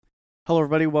Hello,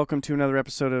 everybody. Welcome to another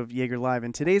episode of Jaeger Live.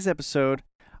 In today's episode,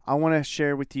 I want to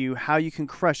share with you how you can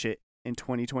crush it in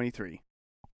 2023.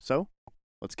 So,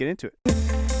 let's get into it.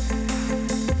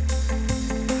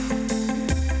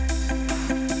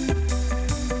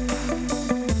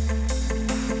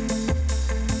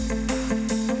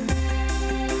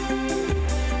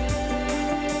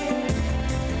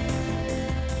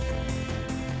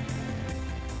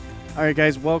 All right,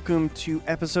 guys, welcome to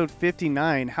episode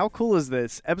 59. How cool is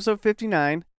this? Episode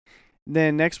 59.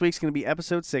 Then next week's going to be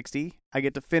episode 60. I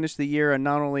get to finish the year on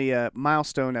not only a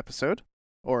milestone episode,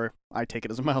 or I take it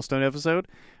as a milestone episode,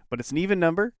 but it's an even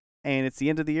number, and it's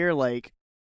the end of the year. Like,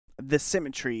 the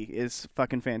symmetry is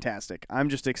fucking fantastic. I'm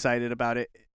just excited about it.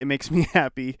 It makes me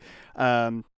happy.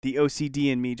 The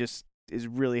OCD in me just is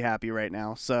really happy right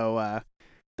now. So, I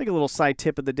think a little side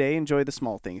tip of the day. Enjoy the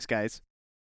small things, guys.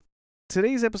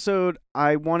 Today's episode,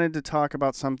 I wanted to talk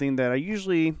about something that I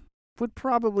usually would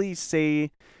probably save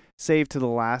to the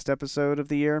last episode of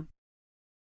the year.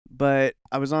 But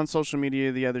I was on social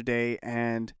media the other day,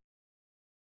 and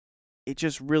it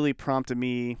just really prompted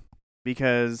me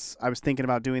because I was thinking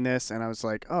about doing this, and I was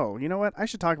like, oh, you know what? I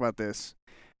should talk about this.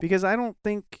 Because I don't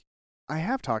think I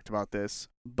have talked about this,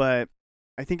 but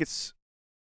I think it's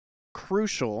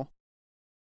crucial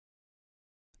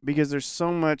because there's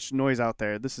so much noise out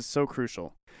there. This is so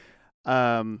crucial.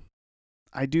 I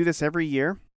do this every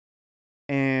year,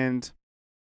 and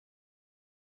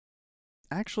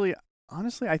actually,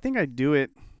 honestly, I think I do it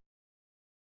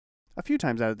a few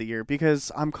times out of the year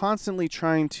because I'm constantly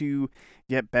trying to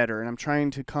get better, and I'm trying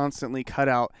to constantly cut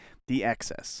out the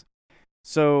excess.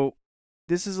 So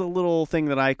this is a little thing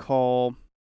that I call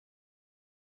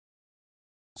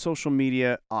social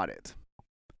media audit.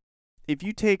 If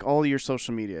you take all your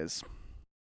social medias,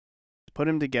 put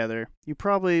them together, you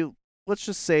probably, let's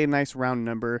just say a nice round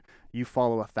number, you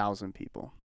follow 1,000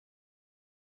 people.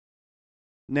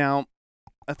 Now,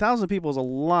 1,000 people is a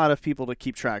lot of people to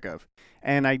keep track of,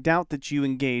 and I doubt that you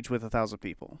engage with 1,000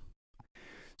 people.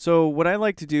 So what I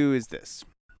like to do is this.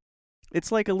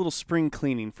 It's like a little spring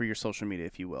cleaning for your social media,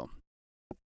 if you will.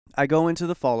 I go into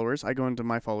my followers,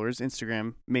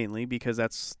 Instagram mainly, because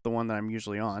that's the one that I'm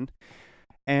usually on.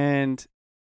 And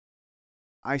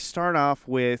I start off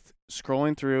with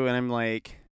scrolling through, and I'm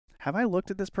like, have I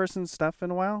looked at this person's stuff in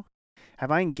a while?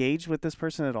 Have I engaged with this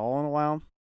person at all in a while?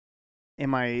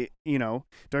 Am I, do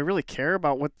I really care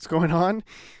about what's going on?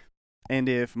 And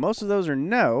if most of those are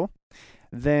no,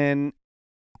 then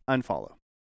unfollow.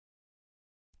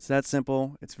 It's that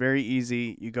simple. It's very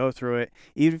easy. You go through it.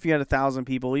 Even if you had 1,000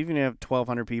 people, even if you have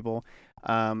 1,200 people,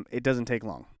 it doesn't take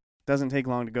long. It doesn't take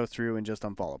long to go through and just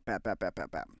unfollow. Bap, bap, bap, bap,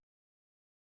 bap.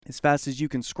 As fast as you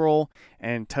can scroll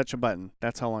and touch a button.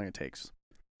 That's how long it takes.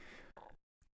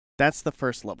 That's the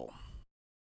first level.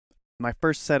 My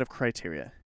first set of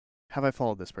criteria. Have I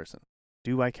followed this person?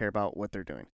 Do I care about what they're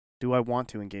doing? Do I want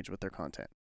to engage with their content?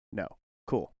 No.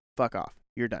 Cool. Fuck off.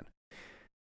 You're done.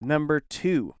 Number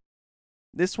 2.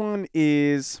 This one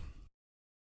goes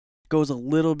a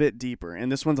little bit deeper,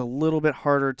 and this one's a little bit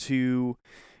harder to,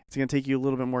 it's going to take you a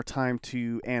little bit more time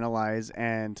to analyze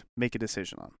and make a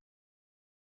decision on.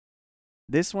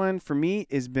 This one for me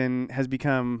has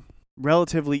become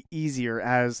relatively easier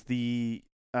as the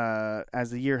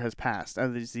year has passed,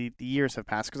 as the years have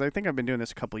passed, because I think I've been doing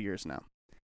this a couple years now.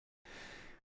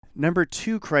 Number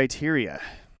 2 criteria.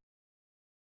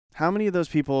 How many of those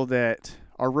people that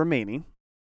are remaining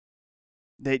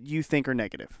that you think are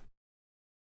negative?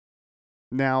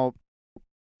 Now,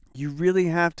 you really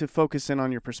have to focus in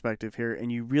on your perspective here,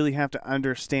 and you really have to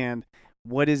understand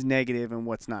what is negative and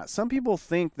what's not. Some people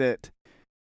think that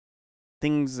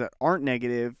things that aren't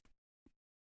negative,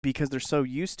 because they're so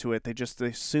used to it, they just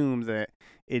assume that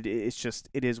it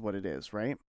is what it is,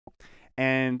 right?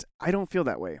 And I don't feel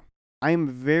that way. I'm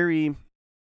very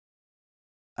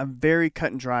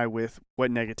cut and dry with what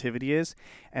negativity is,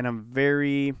 and I'm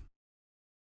very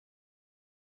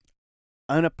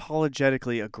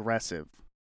unapologetically aggressive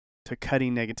to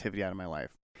cutting negativity out of my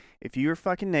life. If you're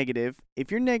fucking negative,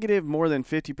 if you're negative more than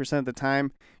 50% of the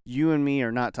time, you and me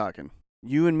are not talking.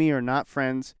 You and me are not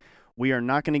friends. We are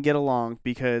not going to get along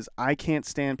because I can't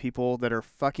stand people that are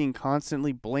fucking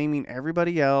constantly blaming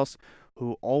everybody else,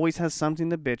 who always has something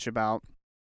to bitch about.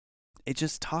 It's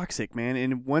just toxic, man.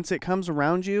 And once it comes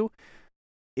around you,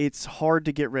 it's hard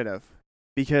to get rid of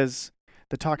because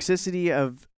the toxicity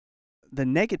of the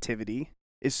negativity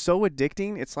is so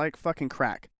addicting. It's like fucking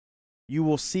crack. You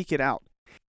will seek it out.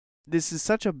 This is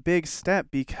such a big step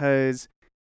because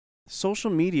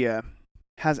social media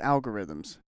has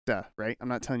algorithms. Duh, right? I'm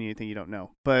not telling you anything you don't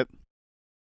know. But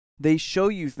they show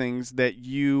you things that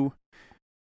you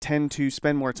tend to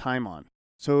spend more time on.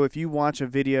 So if you watch a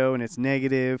video and it's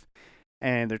negative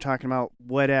and they're talking about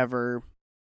whatever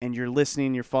and you're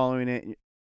listening, you're following it,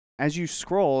 as you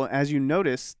scroll, as you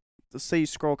notice, let's say you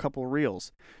scroll a couple of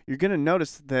reels, you're going to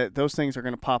notice that those things are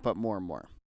going to pop up more and more.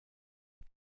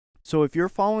 So if you're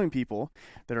following people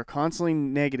that are constantly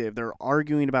negative, they're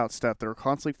arguing about stuff, they're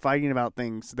constantly fighting about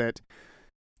things that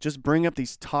just bring up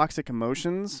these toxic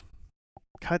emotions,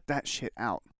 cut that shit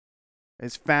out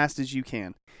as fast as you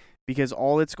can, because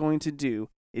all it's going to do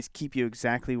is keep you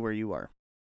exactly where you are.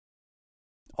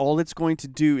 All it's going to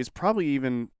do is probably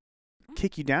even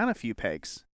kick you down a few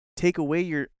pegs, take away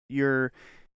your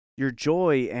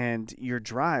joy and your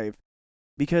drive,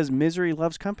 because misery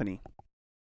loves company.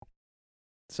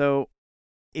 So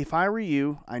if I were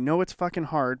you, I know it's fucking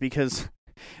hard because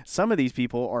some of these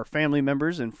people are family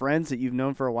members and friends that you've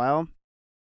known for a while,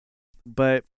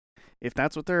 but if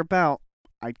that's what they're about,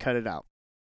 I'd cut it out.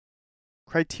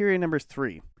 Criteria number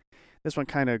 3. This one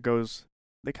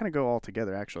they kind of go all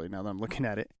together actually now that I'm looking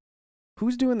at it.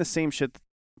 Who's doing the same shit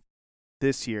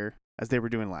this year as they were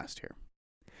doing last year?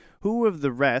 Who of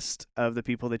the rest of the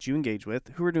people that you engage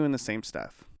with who are doing the same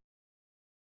stuff?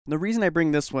 The reason I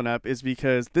bring this one up is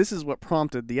because this is what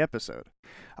prompted the episode.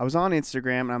 I was on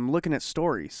Instagram and I'm looking at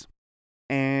stories.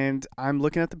 And I'm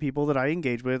looking at the people that I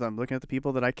engage with. I'm looking at the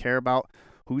people that I care about,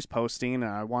 who's posting and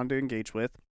I want to engage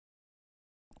with.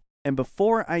 And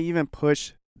before I even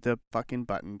push the fucking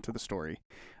button to the story,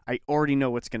 I already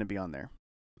know what's going to be on there.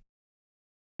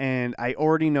 And I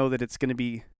already know that it's going to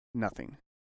be nothing.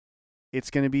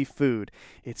 It's going to be food.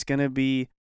 It's going to be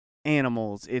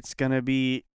animals. It's going to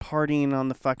be partying on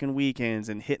the fucking weekends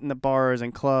and hitting the bars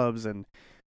and clubs and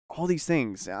all these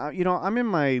things. I'm in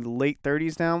my late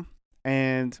 30s now,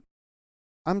 and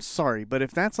I'm sorry, but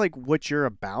if that's like what you're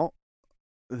about,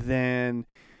 then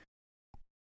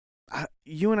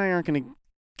you and I aren't going to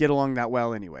get along that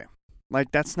well anyway.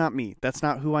 Like, that's not me. That's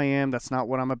not who I am. That's not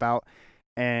what I'm about.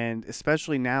 And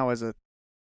especially now as a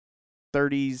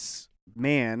 30s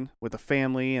man with a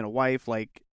family and a wife,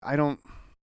 like, I don't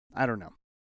know.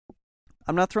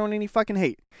 I'm not throwing any fucking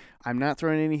hate. I'm not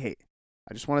throwing any hate.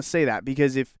 I just want to say that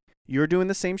because if you're doing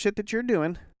the same shit that you're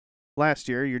doing last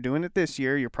year, you're doing it this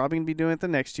year, you're probably going to be doing it the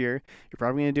next year, you're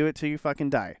probably going to do it till you fucking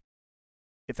die.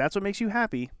 If that's what makes you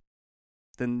happy,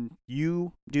 then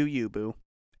you do you, boo.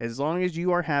 As long as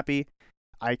you are happy,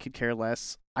 I could care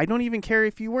less. I don't even care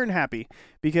if you weren't happy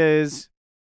because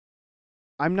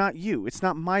I'm not you. It's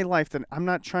not my life. That I'm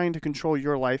not trying to control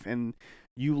your life and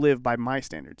you live by my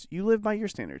standards. You live by your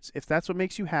standards. If that's what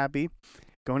makes you happy,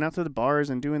 going out to the bars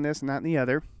and doing this and that and the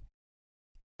other,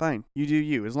 fine. You do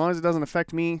you. As long as it doesn't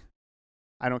affect me,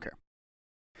 I don't care.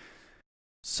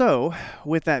 So,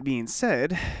 with that being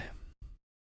said,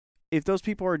 if those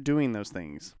people are doing those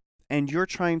things and you're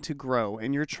trying to grow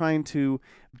and you're trying to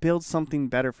build something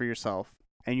better for yourself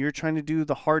and you're trying to do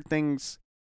the hard things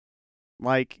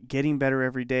like getting better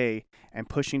every day and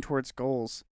pushing towards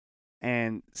goals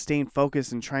and staying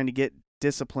focused and trying to get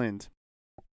disciplined,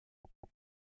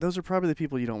 those are probably the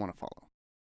people you don't want to follow.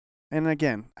 And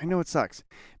again, I know it sucks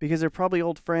because they're probably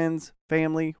old friends,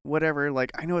 family, whatever.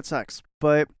 Like, I know it sucks.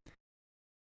 But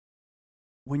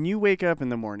when you wake up in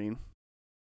the morning,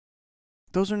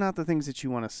 those are not the things that you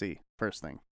want to see first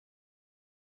thing.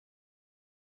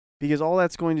 Because all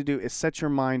that's going to do is set your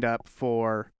mind up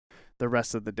for the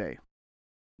rest of the day.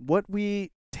 What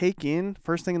we take in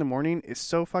first thing in the morning is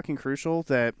so fucking crucial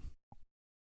that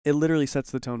it literally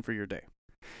sets the tone for your day.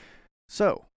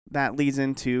 So that leads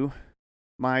into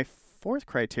my 4th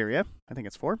criteria. I think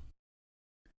it's 4.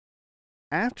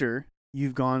 After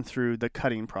you've gone through the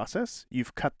cutting process,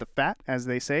 you've cut the fat, as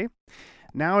they say,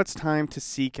 now it's time to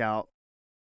seek out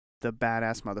the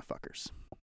badass motherfuckers.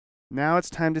 Now it's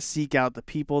time to seek out the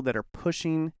people that are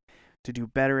pushing to do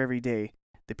better every day,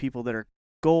 the people that are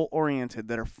goal-oriented,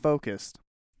 that are focused,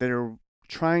 that are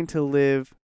trying to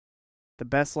live the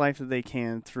best life that they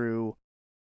can through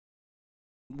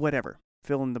whatever,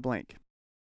 fill in the blank.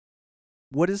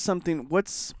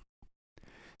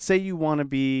 Say you want to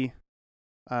be,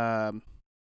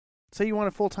 say you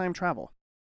want to full-time travel,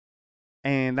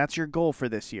 and that's your goal for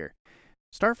this year.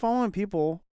 Start following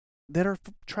people that are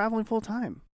traveling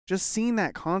full-time. Just seeing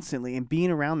that constantly and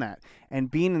being around that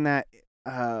and being in that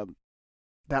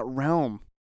realm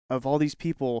of all these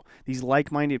people, these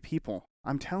like-minded people.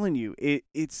 I'm telling you,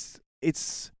 it's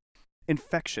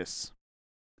infectious.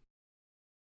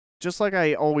 Just like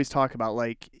I always talk about,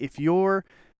 like, if you're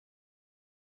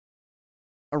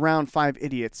around 5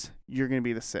 idiots, you're going to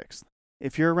be the 6th.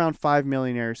 If you're around 5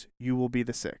 millionaires, you will be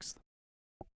the 6th.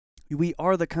 We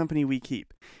are the company we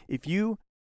keep. If you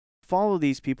follow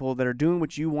these people that are doing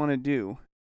what you want to do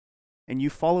and you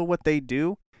follow what they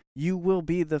do, you will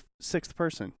be the sixth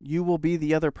person. You will be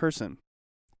the other person.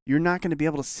 You're not going to be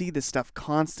able to see this stuff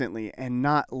constantly and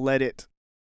not let it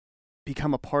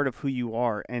become a part of who you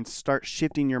are and start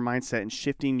shifting your mindset and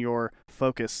shifting your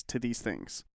focus to these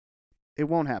things. It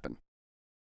won't happen.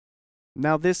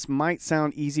 Now, this might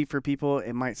sound easy for people.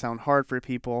 It might sound hard for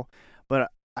people, but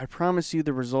I promise you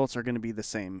the results are going to be the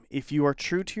same. If you are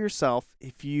true to yourself,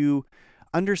 if you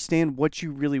understand what you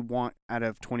really want out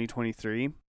of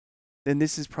 2023, then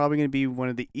this is probably going to be one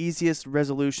of the easiest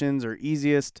resolutions or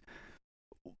easiest,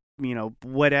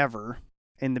 whatever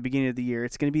in the beginning of the year.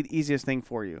 It's going to be the easiest thing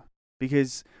for you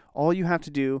because all you have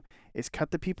to do is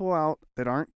cut the people out that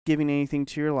aren't giving anything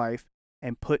to your life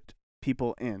and put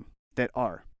people in that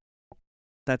are.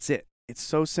 That's it. It's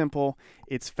so simple.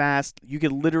 It's fast. You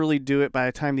could literally do it by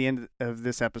the time the end of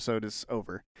this episode is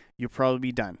over. You'll probably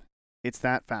be done. It's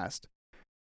that fast.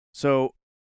 So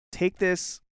take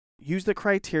this, use the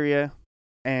criteria,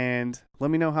 and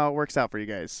let me know how it works out for you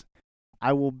guys.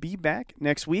 I will be back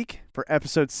next week for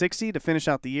episode 60 to finish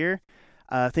out the year.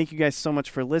 Thank you guys so much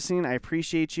for listening. I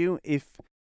appreciate you. If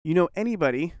you know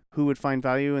anybody who would find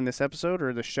value in this episode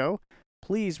or the show,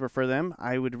 please refer them.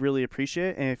 I would really appreciate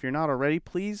it. And if you're not already,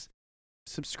 please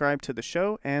subscribe to the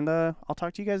show. And I'll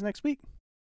talk to you guys next week.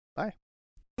 Bye.